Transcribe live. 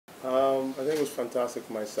was fantastic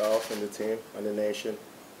for myself and the team and the nation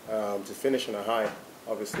to finish on a high.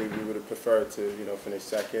 Obviously, we would have preferred to, finish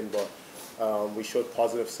second, but we showed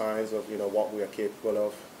positive signs of, what we are capable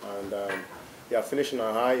of. And yeah, finishing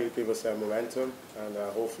on a high, it give us momentum, and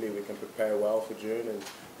hopefully we can prepare well for June and,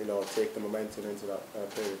 take the momentum into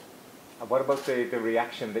that period. And what about the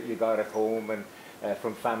reaction that you got at home and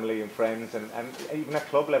from family and friends, and even at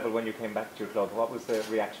club level when you came back to your club? What was the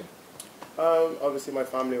reaction? Obviously, my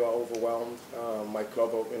family were overwhelmed. My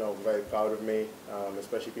club, were very proud of me,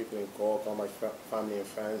 especially people in Cork. All my family and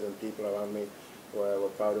friends and people around me were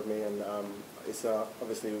proud of me. And it's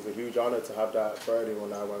obviously it was a huge honour to have that Friday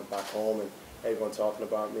when I went back home and everyone talking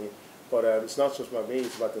about me. But it's not just about me;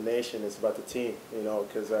 it's about the nation. It's about the team.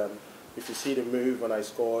 Because if you see the move when I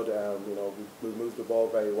scored, we moved the ball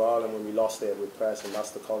very well, and when we lost it, we pressed, and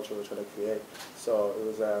that's the culture we're trying to create. So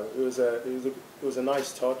it was a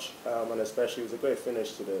nice touch, and especially it was a great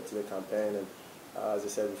finish to the campaign. And as I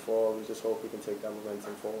said before, we just hope we can take that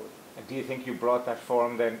momentum forward. And do you think you brought that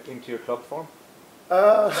form then into your club form?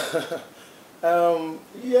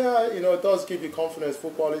 Yeah, it does give you confidence.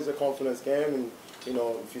 Football is a confidence game, and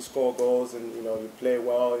if you score goals and you play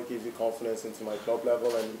well, it gives you confidence into my club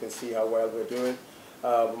level, and you can see how well we're doing.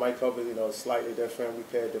 My club is slightly different. We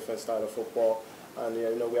play a different style of football, and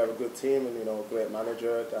we have a good team and a great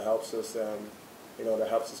manager that helps us. That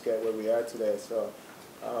helps us get where we are today. So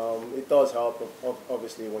it does help,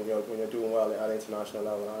 obviously, when you're doing well at international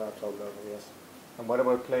level and at club level. Yes. And what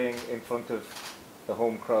about playing in front of the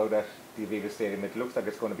home crowd at the Aviva Stadium? It looks like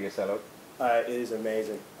it's going to be a sellout. It is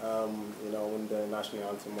amazing. When the national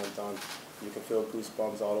anthem went on, you can feel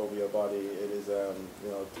goosebumps all over your body. It is,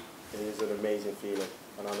 it is an amazing feeling.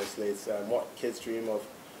 And honestly, it's what kids dream of.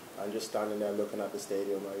 And just standing there looking at the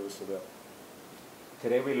stadium, it was surreal.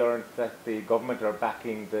 Today we learned that the government are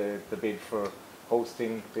backing the bid for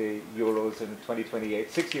hosting the Euros in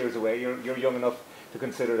 2028. 6 years away. You're young enough to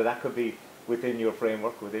consider that could be within your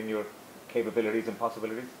framework, within your capabilities and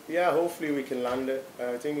possibilities? Yeah, hopefully we can land it.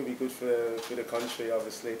 I think it'd be good for the country,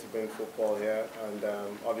 obviously, to bring football here, and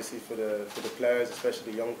obviously for the players,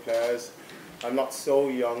 especially the young players. I'm not so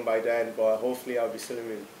young by then, but hopefully I'll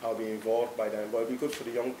be involved by then. But it'd be good for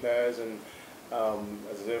the young players and,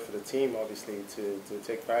 as I said, for the team, obviously, to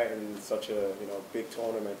take part in such a big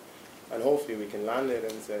tournament, and hopefully we can land it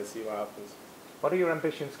and see what happens. What are your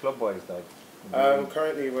ambitions club-wise, Dad?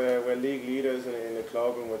 Currently, we're league leaders in the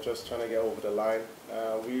club, and we're just trying to get over the line.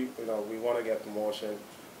 We want to get promotion.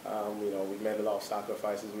 We've made a lot of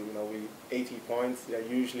sacrifices. 80 points. Yeah,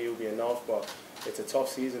 usually will be enough, but it's a tough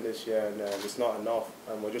season this year, and it's not enough.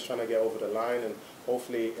 And we're just trying to get over the line, and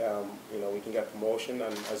hopefully, we can get promotion.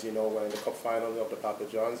 And as you know, we're in the cup final of the Papa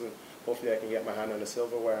John's, and hopefully I can get my hand on the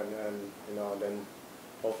silverware, and then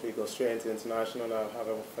hopefully go straight into international, and I'll have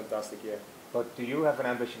a fantastic year. But do you have an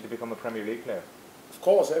ambition to become a Premier League player? Of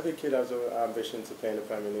course, every kid has an ambition to play in the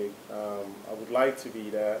Premier League. I would like to be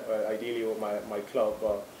there, ideally with my club,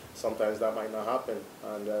 but sometimes that might not happen.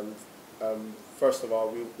 And first of all,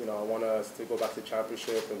 I want us to go back to the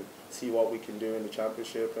Championship and see what we can do in the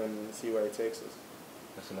Championship and see where it takes us.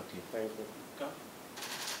 Best of luck to you. Thank you.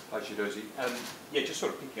 Hi, Chiedozie. Yeah, just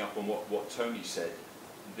sort of picking up on what Tony said,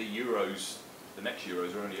 the Euros, the next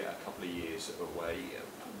Euros are only a couple of years away.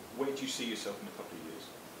 Where do you see yourself in a couple of years?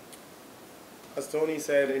 As Tony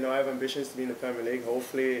said, I have ambitions to be in the Premier League.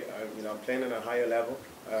 Hopefully, I'm playing on a higher level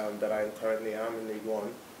that I currently am in League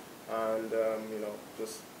One, and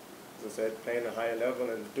just as I said, playing a higher level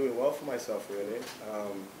and doing well for myself really.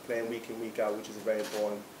 Playing week in, week out, which is very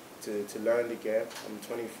important to learn the game. I'm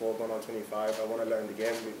 24, going on 25. I want to learn the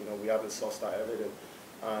game. We haven't sussed that everything,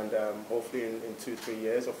 and hopefully in 2, 3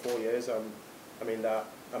 years or 4 years, I'm in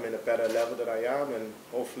a better level that I am, and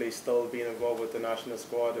hopefully still being involved with the national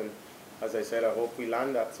squad. And as I said, I hope we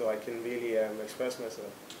land that so I can really express myself.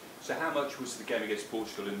 So how much was the game against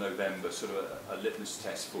Portugal in November sort of a litmus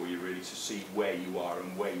test for you really to see where you are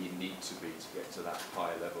and where you need to be to get to that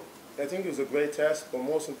higher level? I think it was a great test, but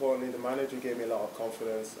most importantly, the manager gave me a lot of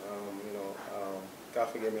confidence.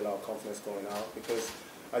 Gaffer gave me a lot of confidence going out, because,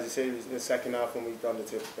 as you say, in the second half when we done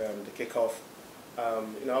the kick-off, I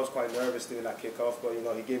was quite nervous doing that kick-off, but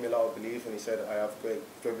he gave me a lot of belief, and he said I have great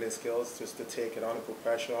dribbling skills just to take it on and put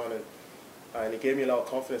pressure on, and he gave me a lot of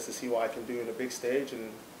confidence to see what I can do in a big stage,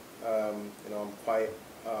 and I'm quite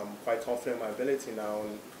confident in my ability now,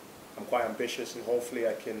 and I'm quite ambitious, and hopefully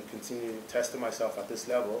I can continue testing myself at this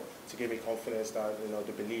level to give me confidence that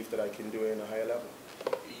the belief that I can do it in a higher level.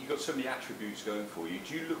 You've got so many attributes going for you.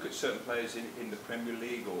 Do you look at certain players in the Premier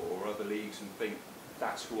League or other leagues and think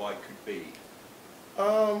that's who I could be?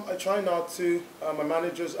 I try not to. My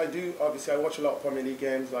managers, I do, obviously I watch a lot of Premier League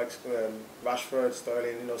games like Rashford,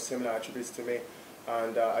 Sterling, similar attributes to me.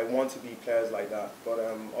 And I want to be players like that. But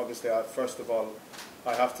obviously, first of all,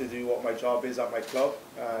 I have to do what my job is at my club.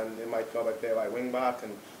 And in my club, I play right wing back,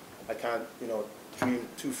 and I can't, dream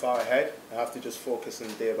too far ahead. I have to just focus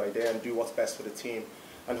on day by day and do what's best for the team.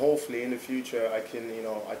 And hopefully, in the future, I can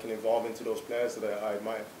evolve into those players that I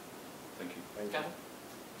admire. Thank you. Thank you.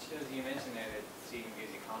 Chiedozie, you mentioned there that Stephen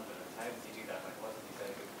gives you confidence. How does he do that? Like, what does he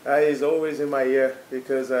say? He's always in my ear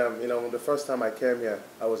because, the first time I came here,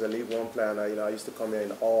 I was a League One player, and I used to come here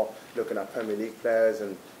in awe, looking at Premier League players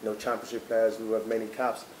and, Championship players who have many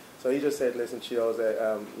caps. So he just said, listen, Chiedozie,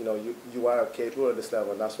 you are capable at this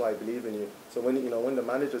level, and that's why I believe in you. So when, when the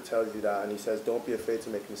manager tells you that and he says, don't be afraid to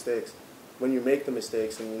make mistakes, when you make the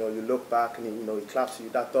mistakes and, you look back and, he claps you,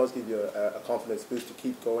 that does give you a confidence boost to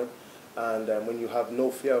keep going. And when you have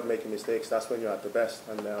no fear of making mistakes, that's when you're at the best.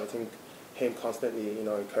 And I think him constantly,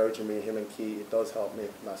 encouraging me, him and Key, it does help me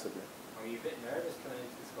massively. Are you a bit nervous coming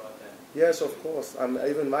into the squad then? Yes, of course. And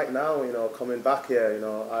even right now, coming back here,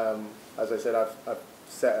 as I said, I've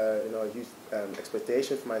set a huge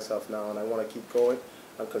expectation for myself now, and I want to keep going.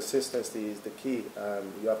 And consistency is the key.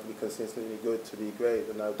 You have to be consistently good to be great,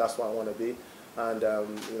 and that's what I want to be. And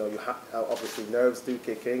obviously nerves do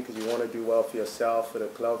kick in because you want to do well for yourself, for the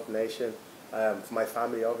club, nation, for my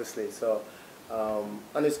family, obviously. So,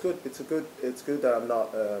 and it's good. It's good that I'm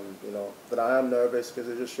not, that I am nervous, because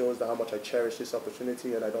it just shows that how much I cherish this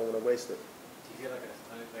opportunity and I don't want to waste it. Do you feel like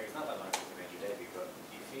it's not that long since you made your debut, but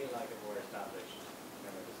do you feel like a more established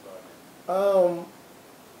member of the squad?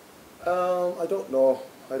 I don't know.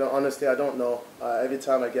 Honestly, I don't know. Every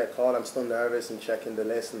time I get called, I'm still nervous and checking the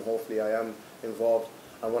list, and hopefully I am involved.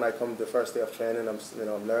 And when I come the first day of training, I'm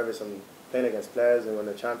nervous. I'm playing against players, and in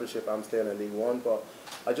the Championship, I'm staying in League One. But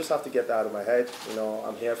I just have to get that out of my head.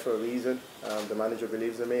 I'm here for a reason. The manager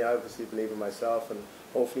believes in me. I obviously believe in myself, and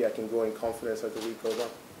hopefully I can grow in confidence as the week goes on.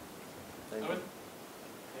 Thank you. When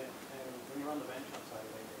you're on the bench on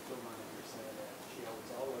Saturday, the club manager said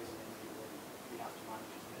it's always an injury where you have to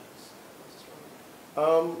manage his minutes. What's the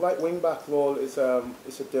struggle? Right wing back role is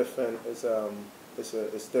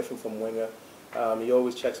it's different from winger. He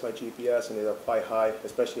always checks my GPS, and they're quite high,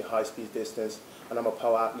 especially high speed distance. And I'm a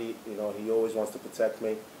power athlete. He always wants to protect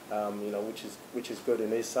me. Which is good in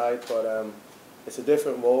his side, but it's a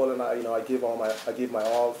different role, and I give my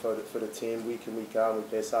all for the team week in, week out. We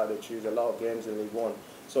play Saturday, Tuesday, a lot of games in League One.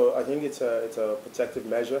 So I think it's a protective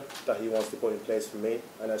measure that he wants to put in place for me,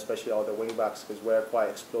 and especially all the wing backs, because we're quite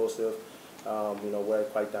explosive. We're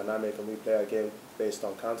quite dynamic, and we play a game based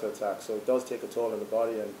on counter attack. So it does take a toll on the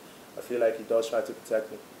body, and I feel like he does try to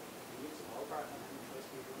protect me. Can you give us a ballpark on how much high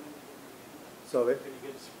speed running? Sorry? Can you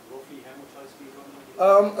give us roughly how much high speed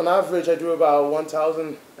running? On average, I do about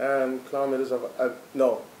 1,000 kilometers of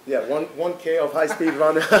 1K of high speed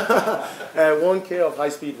running, 1K of high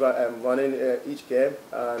speed running each game,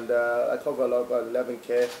 and I cover about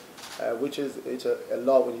 11K, which is a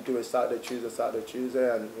lot when you do it Saturday,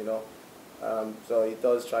 Tuesday, and so he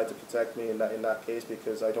does try to protect me in that case,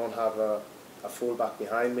 because I don't have a fullback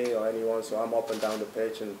behind me or anyone, so I'm up and down the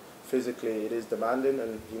pitch, and physically it is demanding,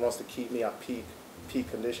 and he wants to keep me at peak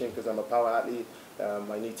condition, because I'm a power athlete.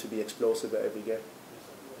 I need to be explosive at every game.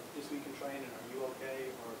 This week in training, are you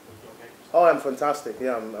okay, or are you okay? Oh, I'm fantastic.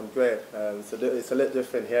 Yeah, I'm great. It's a little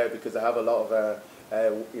different here because I have a lot of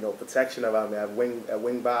protection around me. I have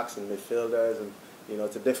wing backs and midfielders, and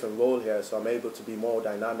it's a different role here, so I'm able to be more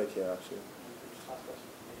dynamic here actually. Just last question.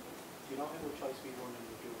 Do you know how much high speed running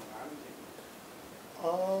you do in the army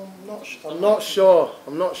team? I'm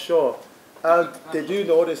not sure. They do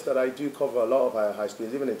notice that I do cover a lot of high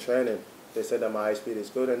speeds, even in training. They said that my high speed is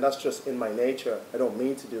good, and that's just in my nature. I don't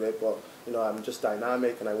mean to do it, but I'm just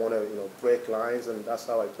dynamic, and I want to break lines, and that's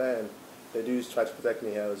how I play. And they do try to protect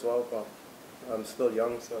me here as well, but I'm still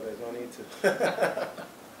young, so there's no need to.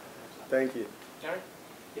 Thank you. Gary?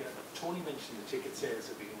 Yeah, Tony mentioned the ticket sales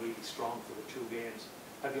have been really strong for the two games.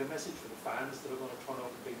 Have you a message for the fans that are going to turn out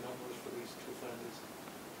in big numbers for these two friendlies?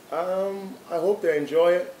 I hope they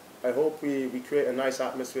enjoy it. I hope we create a nice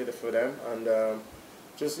atmosphere for them, and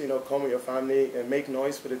just come with your family and make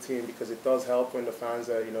noise for the team, because it does help when the fans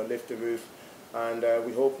lift the roof, and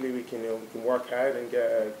we can work hard and get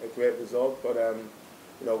a great result. But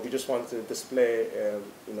we just want to display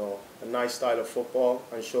a nice style of football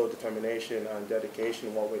and show determination and dedication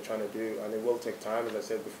in what we're trying to do, and it will take time, as I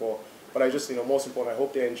said before. But I just most important, I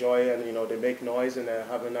hope they enjoy it, and they make noise and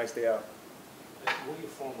have a nice day out. One of your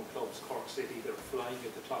former clubs, Cork City, they're flying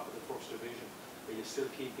at the top of the first division. Are you still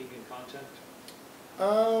keeping in contact?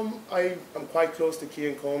 I'm quite close to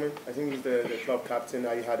Cian Coleman. I think he's the club captain.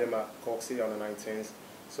 I had him at Cork City on the 19th.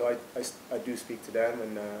 So I do speak to them,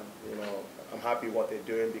 and you know, I'm happy what they're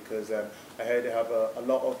doing, because I heard they have a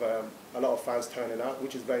lot of fans turning out,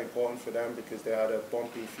 which is very important for them, because they had a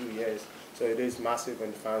bumpy few years. So it is massive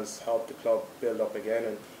when fans help the club build up again,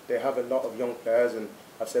 and they have a lot of young players. And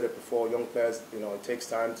I've said it before, young players, you know, it takes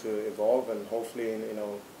time to evolve, and hopefully, you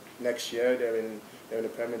know, next year they're in the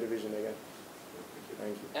Premier Division again.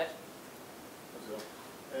 Thank you. Ed?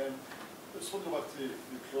 Just want to go back to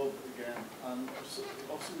the club again, and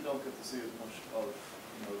obviously we don't get to see as much of,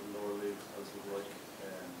 you know, the lower leagues as we'd like,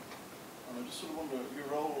 and I just sort of wonder your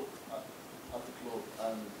role at the club,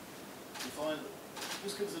 and you find,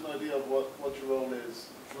 just give us an idea of what your role is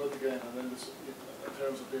throughout the game, and then just in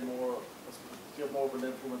terms of being more, do you have more of an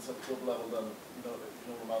influence at the club level than, you know,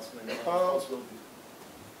 masculine responsibility?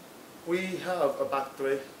 We have a back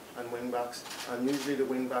three and wing backs, and usually the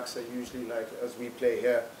wing backs are usually, like as we play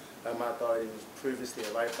here, Matt Doherty was previously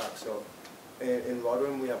a right back. So in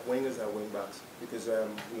Rotherham we have wingers and wing backs, because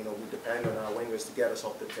you know, we depend on our wingers to get us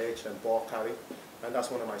off the pitch and ball carry, and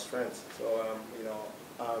that's one of my strengths. So you know,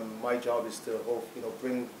 my job is to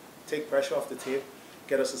take pressure off the team,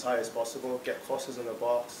 get us as high as possible, get crosses in the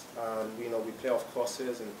box, and you know, we play off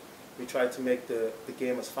crosses, and we try to make the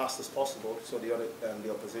game as fast as possible, so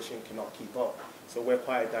the opposition cannot keep up. So we're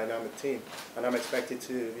quite a dynamic team, and I'm expected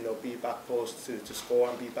to, you know, be back post to score,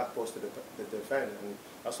 and be back post to defend, and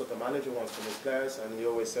that's what the manager wants from his players. And he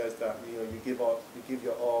always says that, you know, you give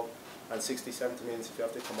your all, and 60, 70 minutes if you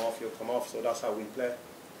have to come off, you'll come off. So that's how we play,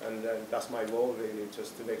 and that's my role really,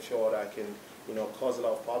 just to make sure that I can, you know, cause a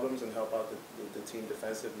lot of problems and help out the team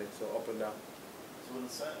defensively. So up and down. So in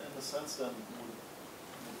the sense then,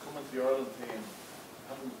 coming to the Ireland team,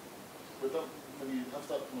 when you have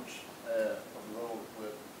that much of a role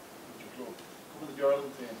with your club, coming to the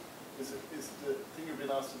Ireland team, is the thing you're being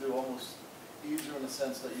asked to do almost easier in the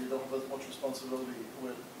sense that you don't have as much responsibility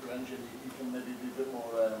with your engine? You can maybe be a bit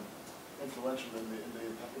more influential in the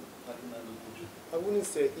attacking end of the pitch? I wouldn't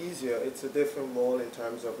say easier. It's a different role in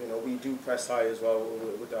terms of, you know, we do press high as well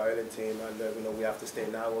with the Ireland team, and you know, we have to stay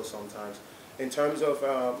narrow sometimes. In terms of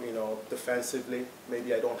you know, defensively,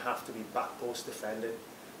 maybe I don't have to be back post defending,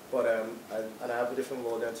 but and I have a different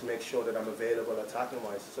role then to make sure that I'm available attacking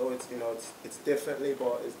wise. So it's, you know, it's differently,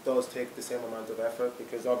 but it does take the same amount of effort,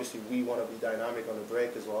 because obviously we want to be dynamic on the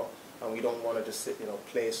break as well, and we don't want to just sit, you know,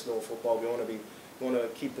 play slow football. We want to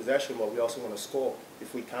keep possession, but we also want to score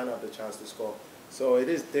if we can have the chance to score. So it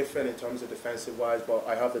is different in terms of defensive wise, but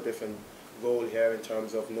I have the different role here in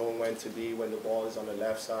terms of knowing when to be when the ball is on the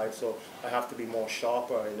left side. So I have to be more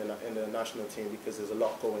sharper in the national team, because there's a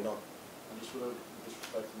lot going on. And just without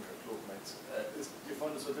disrespecting your club mates, do you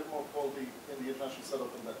find there's a bit more quality in the international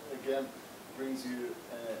setup, and that again brings you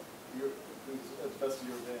the best of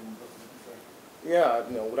your game? Yeah,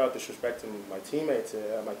 you know, without disrespecting my teammates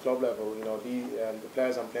at my club level, you know, the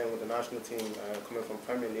players I'm playing with the national team coming from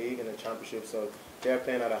Premier League and the Championship, so they're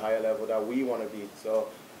playing at a higher level that we want to be. So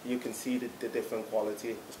you can see the different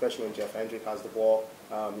quality, especially when Jeff Hendrick has the ball.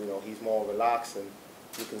 You know, he's more relaxed, and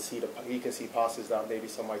you can see he can see passes that maybe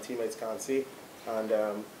some of my teammates can't see, and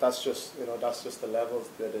that's just, you know, that's just the levels,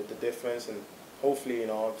 the difference, and hopefully, you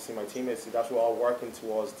know, obviously my teammates, that's what we're all working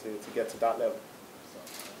towards to get to that level.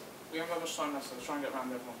 We haven't got much time left, so let's try and get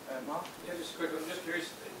around everyone. Mark? Yeah, just quick. I'm just curious.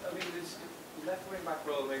 I mean, is left wing back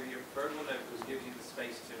role maybe your preferred one now, because it gives you the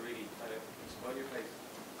space to really kind of exploit your place?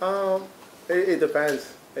 It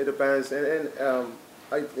depends. It depends, and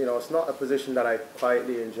you know, it's not a position that I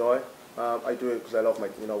quietly enjoy. I do it because I love my,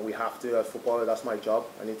 you know, we have to as footballer. That's my job.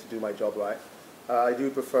 I need to do my job right. I do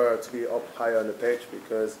prefer to be up higher on the pitch,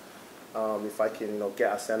 because if I can, you know,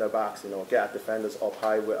 get at centre backs, you know, get at defenders up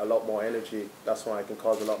high with a lot more energy, that's when I can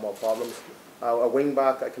cause a lot more problems. A wing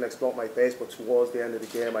back, I can exploit my pace, but towards the end of the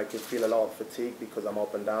game, I can feel a lot of fatigue because I'm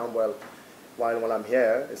up and down. Well, while I'm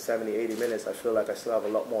here, it's 70, 80 minutes, I feel like I still have a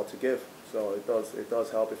lot more to give. So it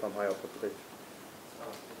does help if I'm high up at the pitch.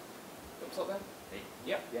 What's up then?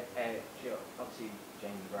 Yeah. Sure. Obviously,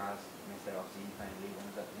 Jamie Brass missed out. Obviously, you playing League One.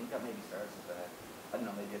 I think that maybe starts as I don't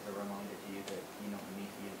know, maybe as a reminder to you that, you know, you need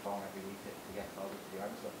to be informed every week to get closer to the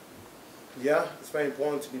Ireland stuff. Yeah, it's very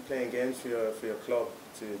important to be playing games for your club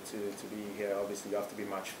to be here. Obviously, you have to be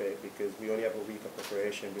match fit, because we only have a week of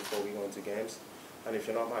preparation before we go into games, and if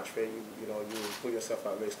you're not match fit, you know, you put yourself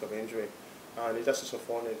at risk of injury. And it's just so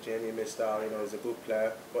unfortunate Jamie missed out. You know, he's a good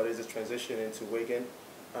player, but it's a transition into Wigan,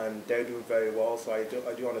 and they're doing very well. So I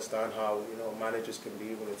do understand how, you know, managers can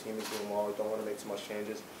be when the team is doing well. Don't want to make too much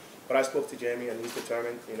changes. But I spoke to Jamie, and he's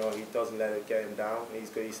determined. You know, he doesn't let it get him down. He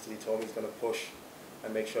told me he's going to push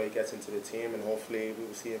and make sure he gets into the team, and hopefully we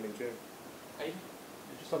will see him in June.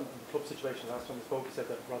 Just on the club situation, last time we spoke, you said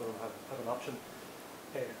that Rotherham have an option.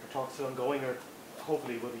 Are talks still ongoing, or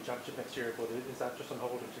hopefully will be championship next year, but is that just on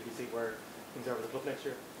hold until you see where things are with the club next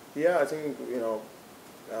year? Yeah, I think,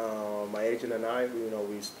 my agent and I,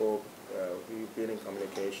 we spoke, we've been in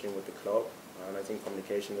communication with the club, and I think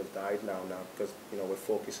communication has died now because, we're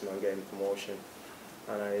focusing on getting promotion.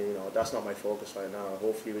 And that's not my focus right now.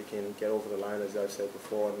 Hopefully we can get over the line, as I've said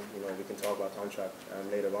before, and we can talk about contract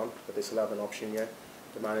later on. But they still have an option yet.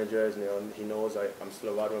 The manager, he knows I'm still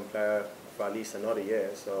a Rotherham player for at least another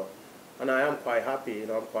year. So, and I am quite happy.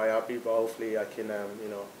 I'm quite happy. But hopefully I can,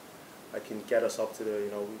 I can get us up to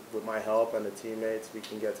the, with my help and the teammates, we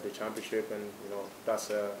can get to the championship. And that's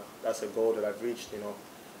a goal that I've reached.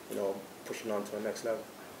 Pushing on to the next level.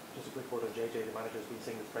 Just a quick word on JJ. The manager's been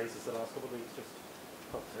singing his praises the last couple of weeks. Just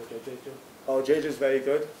how JJ's doing. Oh, JJ's very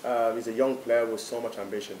good. He's a young player with so much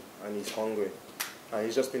ambition, and he's hungry. And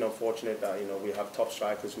he's just been unfortunate that we have top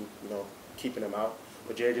strikers who keeping him out.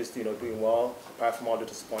 But JJ's doing well. Apart from all the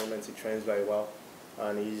disappointments, he trains very well,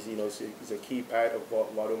 and he's he's a key part of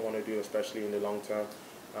what I want to do, especially in the long term.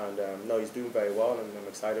 And no, he's doing very well, and I'm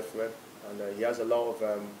excited for him. And he has a lot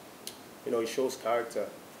of he shows character.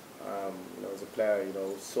 As a player,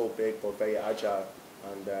 so big but very agile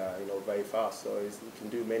and very fast. So he can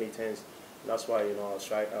do many things. And that's why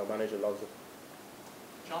our manager loves it.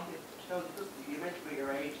 John, so you mentioned about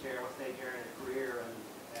your age there, what stage you're in your career,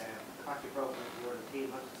 and after you're broken into your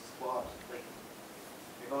team, not just the squad. Like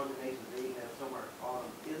you're going to the Nations League now, summer,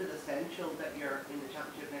 autumn. Is it essential that you're in the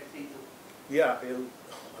championship next season? Yeah,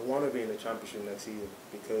 I want to be in the championship next season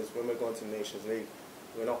because when we're going to the Nations League,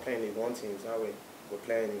 we're not playing League One teams, are we? We're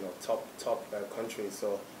playing, top countries.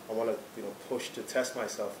 So I want to, push to test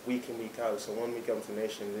myself week in, week out. So when we come to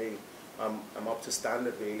Nations League, I'm up to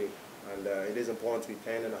standard really, and it is important to be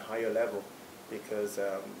playing at a higher level because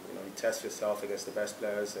you test yourself against the best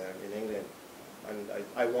players in England, and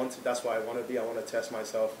that's why I want to be. I want to test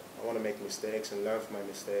myself. I want to make mistakes and learn from my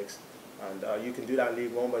mistakes. And you can do that in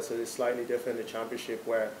League One, but it's slightly different in the Championship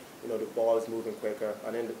where the ball is moving quicker,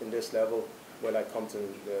 and in this level. When I come to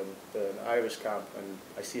the Irish camp and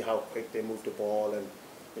I see how quick they move the ball and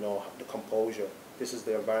the composure. This is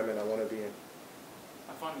the environment I want to be in.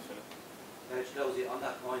 I finally feel it. Chiedozie, on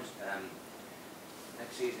that point,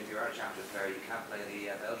 next season if you're a championship player you can't play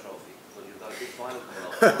the EFL trophy, but you've got a big final coming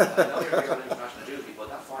up. I know you're on international duty,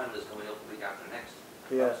 but that final is coming up the week after next.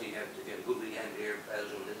 Yeah. Obviously you have a good weekend here,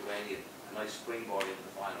 Belgium, Lithuania, a nice springboard into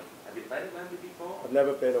the final. Have you played at Wembley before? I've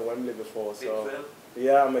never played at Wembley before, big so thrill?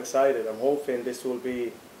 Yeah, I'm excited. I'm hoping this will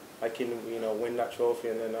be, I can win that trophy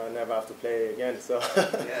and then I never have to play again. So,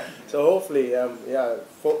 yeah. So hopefully,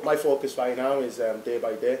 my focus right now is day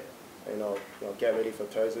by day. Get ready for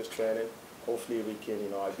Thursday's training. Hopefully we can,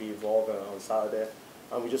 I'll be involved on Saturday,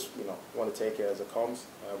 and we just, want to take it as it comes.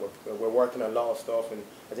 We're working a lot of stuff, and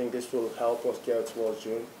I think this will help us get towards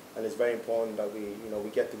June. And it's very important that we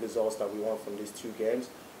get the results that we want from these 2 games.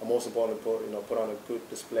 And most importantly, put on a good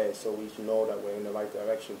display so we know that we're in the right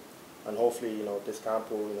direction. And hopefully, this camp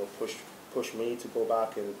will, push me to go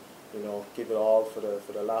back and, give it all for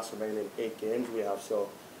the last remaining 8 games we have. So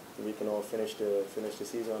we can all finish the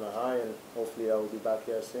season on a high, and hopefully I will be back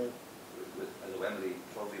here soon. As a Wembley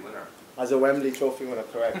Trophy winner. As a Wembley Trophy winner,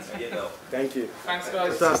 correct. There you go. Thank you. Thanks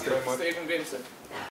guys. Fantastic. Stephen Grimson.